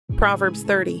Proverbs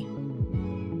 30.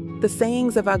 The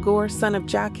sayings of Agur son of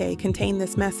Jakeh contain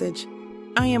this message.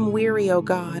 I am weary, O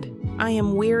God. I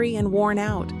am weary and worn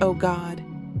out, O God.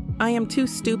 I am too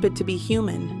stupid to be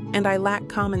human, and I lack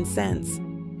common sense.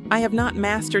 I have not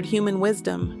mastered human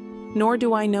wisdom, nor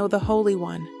do I know the Holy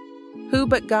One. Who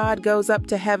but God goes up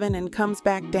to heaven and comes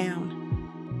back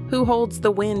down? Who holds the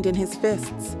wind in his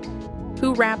fists?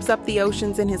 Who wraps up the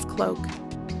oceans in his cloak?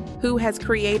 Who has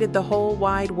created the whole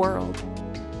wide world?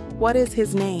 What is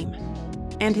his name?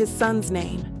 And his son's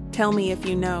name? Tell me if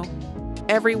you know.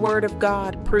 Every word of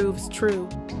God proves true.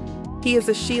 He is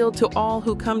a shield to all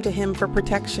who come to him for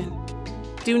protection.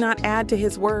 Do not add to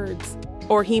his words,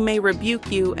 or he may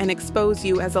rebuke you and expose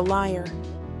you as a liar.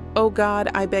 O God,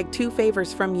 I beg two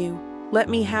favors from you. Let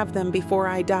me have them before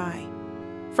I die.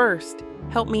 First,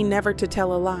 help me never to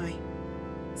tell a lie.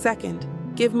 Second,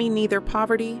 give me neither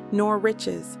poverty nor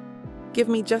riches. Give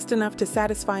me just enough to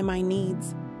satisfy my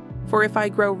needs. For if I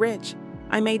grow rich,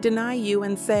 I may deny you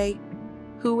and say,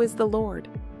 who is the Lord?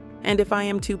 And if I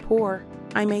am too poor,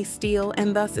 I may steal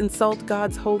and thus insult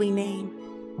God's holy name.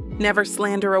 Never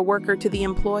slander a worker to the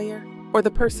employer, or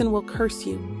the person will curse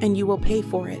you, and you will pay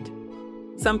for it.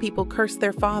 Some people curse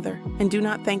their father and do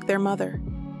not thank their mother.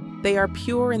 They are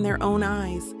pure in their own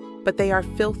eyes, but they are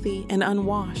filthy and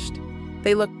unwashed.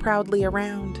 They look proudly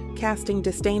around, casting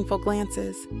disdainful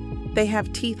glances. They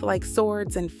have teeth like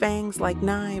swords and fangs like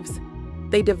knives.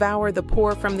 They devour the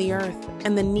poor from the earth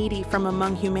and the needy from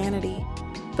among humanity.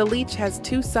 The leech has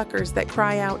two suckers that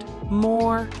cry out,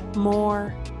 more,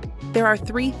 more. There are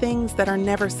three things that are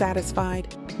never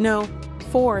satisfied. No,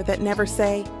 four that never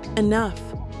say, enough.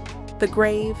 The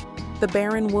grave, the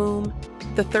barren womb,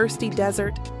 the thirsty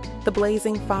desert, the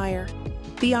blazing fire.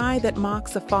 The eye that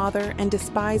mocks a father and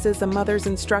despises a mother's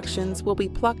instructions will be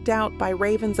plucked out by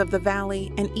ravens of the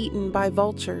valley and eaten by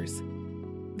vultures.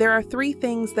 There are three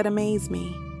things that amaze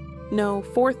me. No,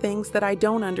 four things that I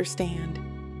don't understand.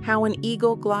 How an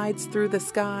eagle glides through the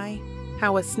sky,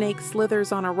 how a snake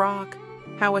slithers on a rock,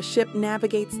 how a ship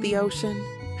navigates the ocean,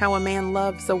 how a man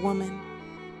loves a woman.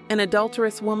 An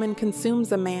adulterous woman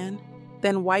consumes a man,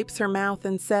 then wipes her mouth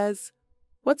and says,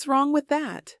 "What's wrong with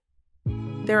that?"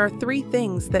 There are three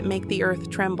things that make the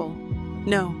earth tremble.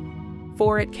 No,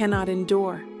 four it cannot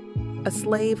endure. A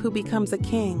slave who becomes a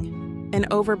king, an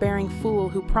overbearing fool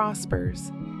who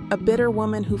prospers, a bitter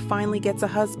woman who finally gets a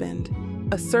husband,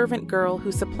 a servant girl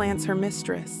who supplants her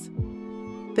mistress.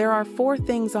 There are four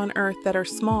things on earth that are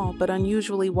small but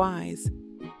unusually wise.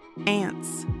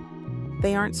 Ants.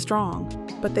 They aren't strong,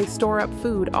 but they store up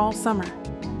food all summer.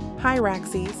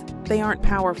 Hyraxes. They aren't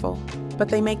powerful, but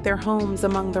they make their homes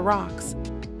among the rocks.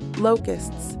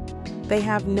 Locusts. They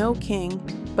have no king,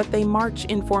 but they march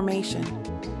in formation.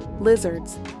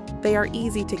 Lizards. They are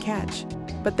easy to catch,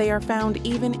 but they are found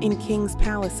even in kings'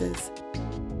 palaces.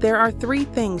 There are three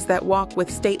things that walk with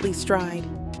stately stride.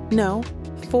 No,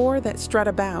 four that strut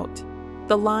about.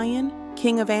 The lion,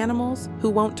 king of animals, who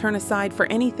won't turn aside for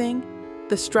anything.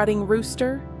 The strutting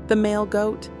rooster, the male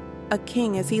goat, a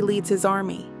king as he leads his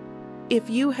army. If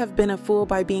you have been a fool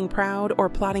by being proud or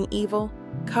plotting evil,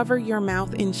 cover your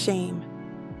mouth in shame.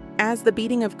 As the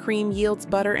beating of cream yields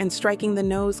butter and striking the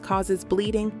nose causes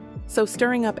bleeding, so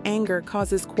stirring up anger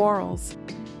causes quarrels.